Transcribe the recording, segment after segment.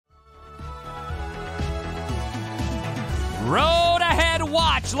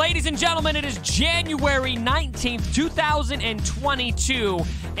watch. Ladies and gentlemen, it is January 19th, 2022,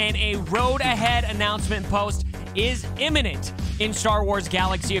 and a Road Ahead announcement post is imminent in Star Wars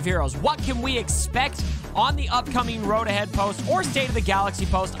Galaxy of Heroes. What can we expect on the upcoming Road Ahead post or State of the Galaxy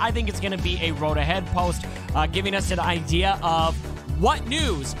post? I think it's going to be a Road Ahead post, giving us an idea of what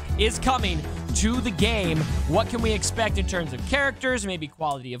news is coming to the game. What can we expect in terms of characters, maybe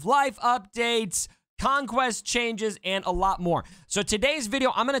quality of life updates, conquest changes, and a lot more. So today's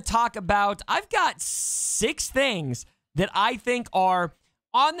video, I'm going to talk about, I've got 6 things that I think are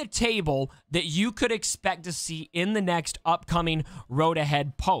on the table that you could expect to see in the next upcoming Road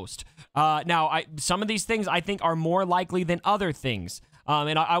Ahead post. Now, some of these things I think are more likely than other things.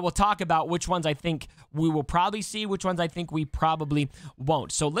 And I will talk about which ones I think we will probably see, which ones I think we probably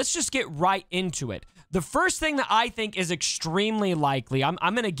won't. So let's just get right into it. The first thing that I think is extremely likely, I'm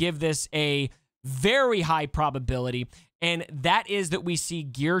going to give this a very high probability, and that is that we see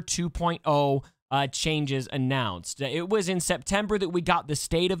Gear 2.0 changes announced. It was in September that we got the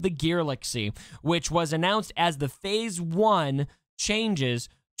State of the Gearlaxy, which was announced as the Phase 1 changes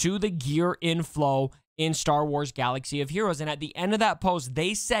to the gear inflow in Star Wars Galaxy of Heroes. And at the end of that post,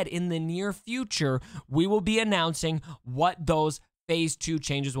 they said in the near future, we will be announcing what those Phase 2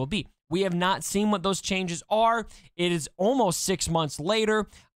 changes will be. We have not seen what those changes are. It is almost 6 months later.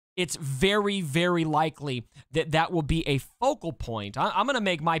 It's very, very likely that that will be a focal point. I'm going to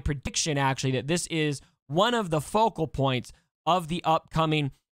make my prediction, actually, that this is one of the focal points of the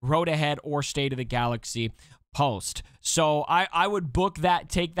upcoming Road Ahead or State of the Galaxy post. So I would book that,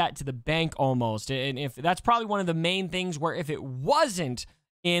 take that to the bank almost. And if that's probably one of the main things where if it wasn't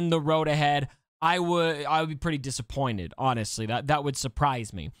in the Road Ahead, I would be pretty disappointed, honestly. That would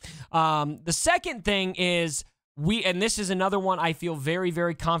surprise me. The second thing is, and this is another one I feel very,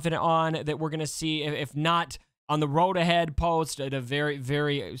 very confident on that we're going to see, if not on the Road Ahead post, at a very,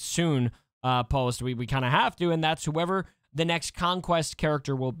 very soon post, we kind of have to, and that's whoever the next Conquest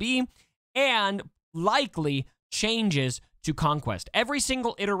character will be, and likely changes to Conquest. Every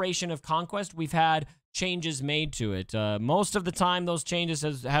single iteration of Conquest, we've had changes made to it. Most of the time, those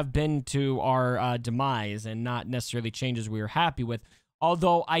changes have been to our demise and not necessarily changes we are happy with.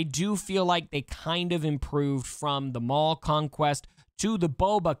 Although I do feel like they kind of improved from the Maul Conquest to the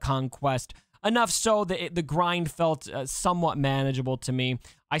Boba Conquest, enough so that the grind felt somewhat manageable to me.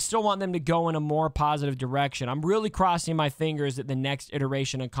 I still want them to go in a more positive direction. I'm really crossing my fingers that the next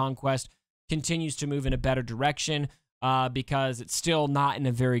iteration of Conquest continues to move in a better direction because it's still not in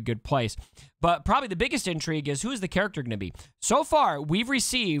a very good place. But probably the biggest intrigue is, who is the character going to be? So far, we've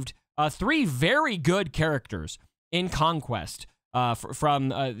received 3 very good characters in Conquest. From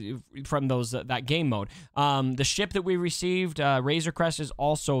those that game mode. The ship that we received, Razor Crest, is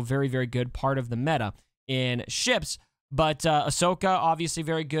also a very, very good part of the meta in ships. But Ahsoka, obviously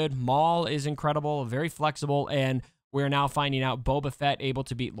very good. Maul is incredible, very flexible, and we're now finding out Boba Fett able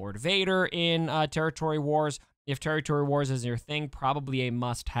to beat Lord Vader in Territory Wars. If Territory Wars is your thing, probably a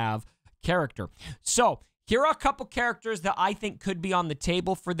must-have character. So here are a couple characters that I think could be on the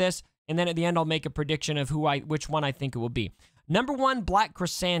table for this, and then at the end I'll make a prediction of which one I think it will be. Number 1, Black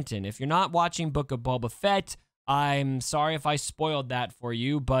Krrsantan. If you're not watching Book of Boba Fett, I'm sorry if I spoiled that for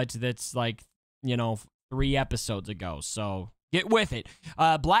you, but that's like, 3 episodes ago, so get with it.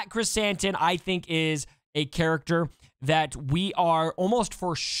 Black Krrsantan, I think, is a character that we are almost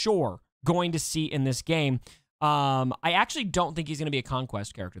for sure going to see in this game. I actually don't think he's going to be a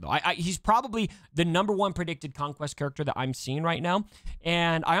Conquest character, though. He's probably the number 1 predicted Conquest character that I'm seeing right now,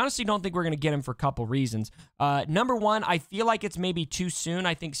 and I honestly don't think we're going to get him for a couple reasons. Number 1, I feel like it's maybe too soon.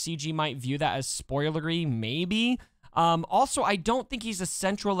 I think CG might view that as spoilery, maybe. Also, I don't think he's a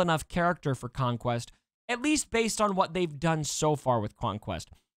central enough character for Conquest, at least based on what they've done so far with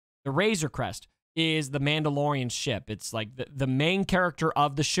Conquest. The Razor Crest is the Mandalorian ship. It's like the main character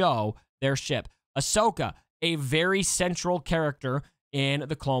of the show, their ship. Ahsoka, a very central character in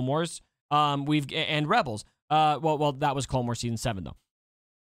the Clone Wars, and Rebels. Well, that was Clone Wars Season 7,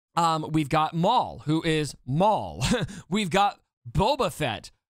 though. We've got Maul, who is Maul. We've got Boba Fett,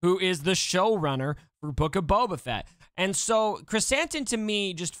 who is the showrunner for Book of Boba Fett. And so Krrsantan, to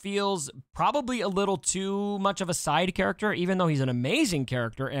me, just feels probably a little too much of a side character, even though he's an amazing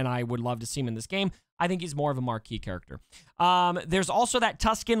character, and I would love to see him in this game. I think he's more of a marquee character. There's also that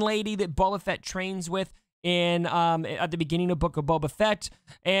Tusken lady that Boba Fett trains with at the beginning of Book of Boba Fett,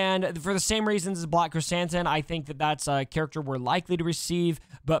 and for the same reasons as Black Krrsantan, I think that's a character we're likely to receive,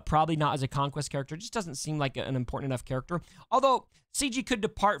 but probably not as a Conquest character. It just doesn't seem like an important enough character, although CG could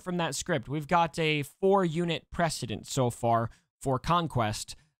depart from that script. We've got a 4-unit precedent so far for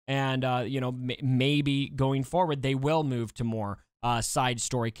Conquest, and maybe going forward they will move to more side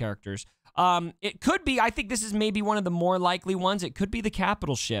story characters. It could be, I think this is maybe one of the more likely ones, it could be the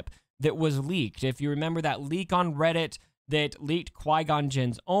capital ship that was leaked. If you remember that leak on Reddit that leaked Qui-Gon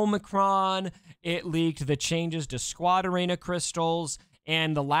Jinn's Omicron, it leaked the changes to Squad Arena crystals,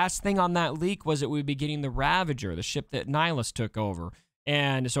 and the last thing on that leak was that we would be getting the Ravager, the ship that Nihilus took over.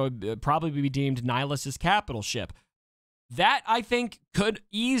 And so it would probably be deemed Nihilus's capital ship. That, I think, could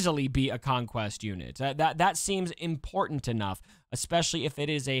easily be a conquest unit. That seems important enough, especially if it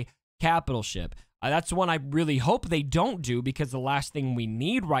is a capital ship. That's one I really hope they don't do, because the last thing we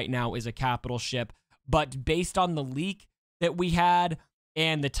need right now is a capital ship. But based on the leak that we had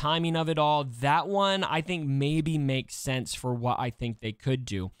and the timing of it all, that one I think maybe makes sense for what I think they could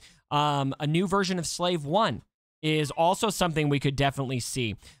do. A new version of Slave One is also something we could definitely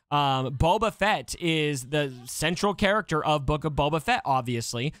see. Boba Fett is the central character of Book of Boba Fett,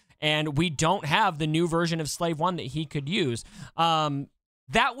 obviously, and we don't have the new version of Slave One that he could use.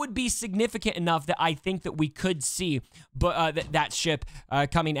 That would be significant enough that I think that we could see that ship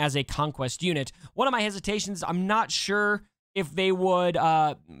coming as a conquest unit. One of my hesitations, I'm not sure if they would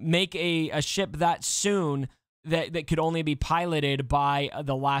make a ship that soon that could only be piloted by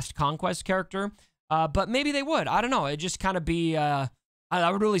the last conquest character. But maybe they would. I don't know. It'd just kind of be... that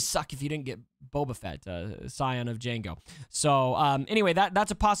would really suck if you didn't get Boba Fett, Scion of Jango. So, anyway,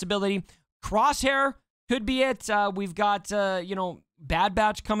 that's a possibility. Crosshair could be it. We've got, Bad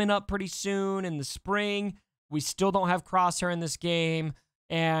Batch coming up pretty soon in the spring. We still don't have Crosshair in this game.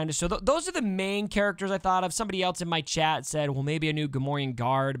 And so those are the main characters I thought of. Somebody else in my chat said, well, maybe a new Gamorrean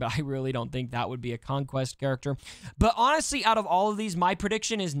Guard, but I really don't think that would be a conquest character. But honestly, out of all of these, my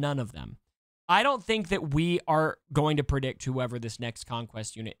prediction is none of them. I don't think that we are going to predict whoever this next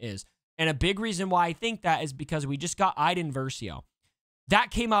conquest unit is. And a big reason why I think that is because we just got Iden Versio.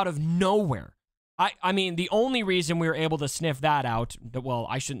 That came out of nowhere. I mean, the only reason we were able to sniff that out, well,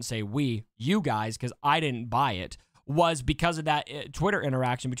 I shouldn't say we, you guys, because I didn't buy it, was because of that Twitter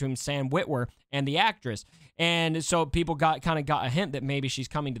interaction between Sam Witwer and the actress. And so people kind of got a hint that maybe she's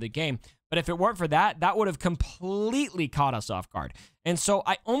coming to the game. But if it weren't for that, that would have completely caught us off guard. And so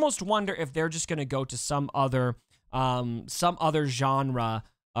I almost wonder if they're just going to go to some other genre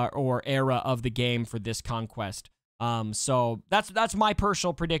or era of the game for this conquest. So that's my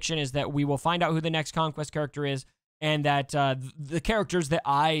personal prediction, is that we will find out who the next conquest character is, and that the characters that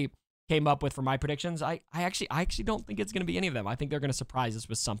I came up with for my predictions, I actually don't think it's going to be any of them. I think they're going to surprise us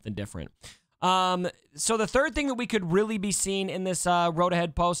with something different. So the third thing that we could really be seeing in this Road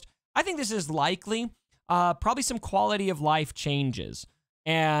Ahead post, I think this is likely probably some quality of life changes.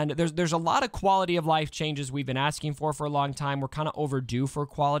 And there's a lot of quality of life changes we've been asking for a long time. We're kind of overdue for a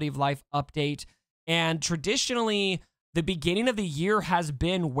quality of life update. And traditionally, the beginning of the year has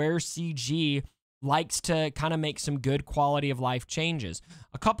been where CG likes to kind of make some good quality of life changes.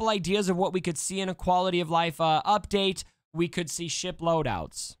 A couple ideas of what we could see in a quality of life update. We could see ship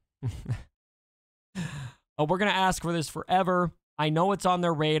loadouts. We're going to ask for this forever. I know it's on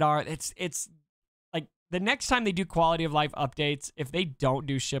their radar. It's like the next time they do quality of life updates, if they don't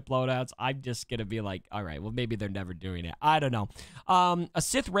do ship loadouts, I'm just going to be like, all right, well, maybe they're never doing it. I don't know. A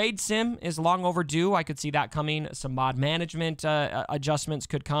Sith raid sim is long overdue. I could see that coming. Some mod management adjustments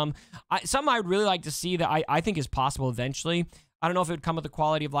could come. Something I'd really like to see that I think is possible eventually. I don't know if it would come with a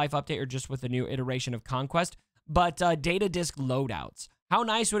quality of life update or just with a new iteration of Conquest, but data disk loadouts. How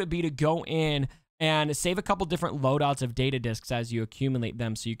nice would it be to go in and save a couple different loadouts of data disks as you accumulate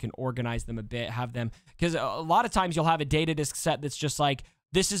them, so you can organize them a bit, have them, because a lot of times you'll have a data disk set that's just like,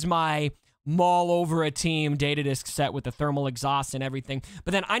 this is my maul over a team data disk set with the thermal exhaust and everything,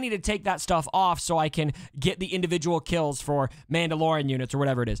 but then I need to take that stuff off so I can get the individual kills for Mandalorian units or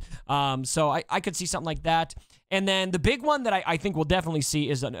whatever it is. So I could see something like that. And then the big one that I think we'll definitely see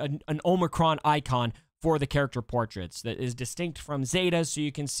is an Omicron icon for the character portraits that is distinct from Zetas, so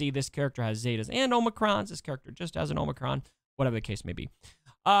you can see this character has Zetas and Omicrons, this character just has an Omicron, whatever the case may be.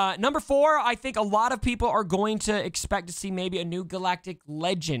 Number 4, I think a lot of people are going to expect to see maybe a new Galactic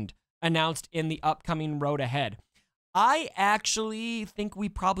Legend announced in the upcoming Road Ahead. I actually think we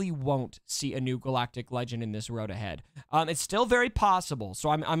probably won't see a new Galactic Legend in this Road Ahead. It's still very possible, so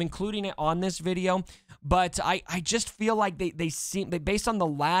I'm including it on this video, but I just feel like they seem, based on the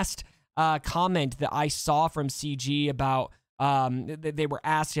last comment that I saw from CG about, they were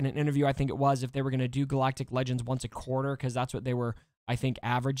asked in an interview, I think it was, if they were going to do Galactic Legends once a quarter, because that's what they were, I think,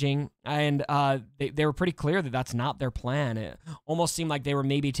 averaging. And they were pretty clear that that's not their plan. It almost seemed like they were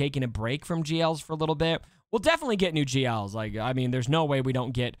maybe taking a break from GLs for a little bit. We'll definitely get new GLs. Like, I mean, there's no way we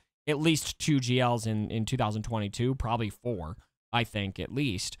don't get at least 2 GLs in 2022, probably 4. I think, at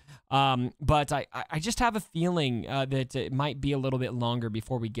least. But I just have a feeling that it might be a little bit longer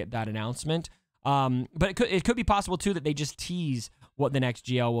before we get that announcement. But it could be possible, too, that they just tease what the next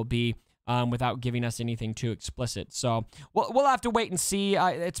GL will be without giving us anything too explicit. So we'll have to wait and see.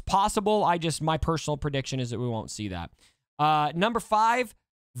 It's possible. My personal prediction is that we won't see that. Number 5,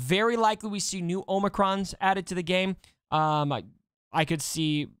 very likely we see new Omicrons added to the game. I could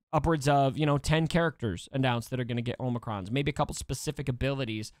see upwards of, 10 characters announced that are going to get Omicrons. Maybe a couple specific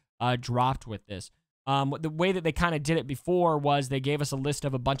abilities dropped with this. The way that they kind of did it before was they gave us a list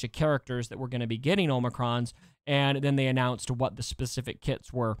of a bunch of characters that were going to be getting Omicrons, and then they announced what the specific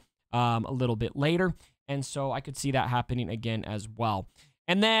kits were a little bit later. And so I could see that happening again as well.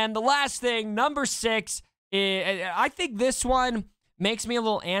 And then the last thing, number 6, I think this one makes me a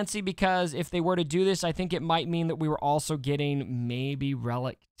little antsy, because if they were to do this, I think it might mean that we were also getting maybe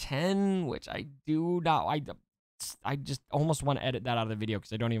Relic 10, which I do not. I just almost want to edit that out of the video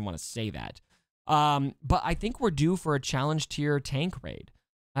because I don't even want to say that. But I think we're due for a challenge tier tank raid.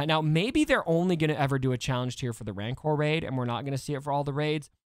 Now, maybe they're only going to ever do a challenge tier for the Rancor raid, and we're not going to see it for all the raids.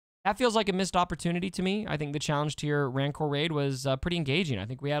 That feels like a missed opportunity to me. I think the challenge tier Rancor raid was pretty engaging. I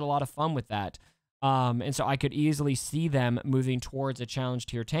think we had a lot of fun with that. And so I could easily see them moving towards a challenge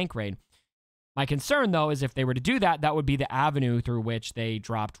tier tank raid. My concern, though, is if they were to do that, that would be the avenue through which they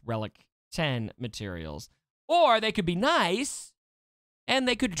dropped Relic 10 materials. Or they could be nice, and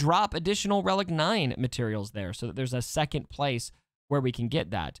they could drop additional Relic 9 materials there, so that there's a second place where we can get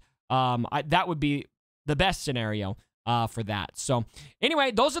that. That would be the best scenario for that. So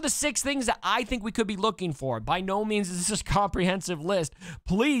anyway, those are the 6 things that I think we could be looking for. By no means is this a comprehensive list.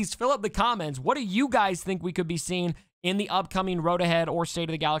 Please fill up the comments. What do you guys think we could be seeing in the upcoming Road Ahead or State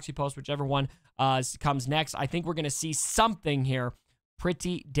of the Galaxy post, whichever one comes next? I think we're going to see something here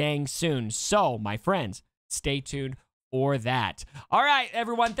pretty dang soon. So, my friends, stay tuned for that. All right,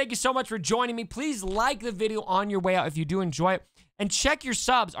 everyone, thank you so much for joining me. Please like the video on your way out if you do enjoy it. And check your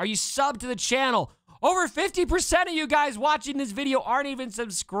subs. Are you subbed to the channel? Over 50% of you guys watching this video aren't even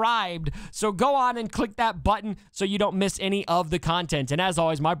subscribed. So go on and click that button so you don't miss any of the content. And as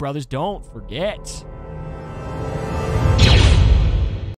always, my brothers, don't forget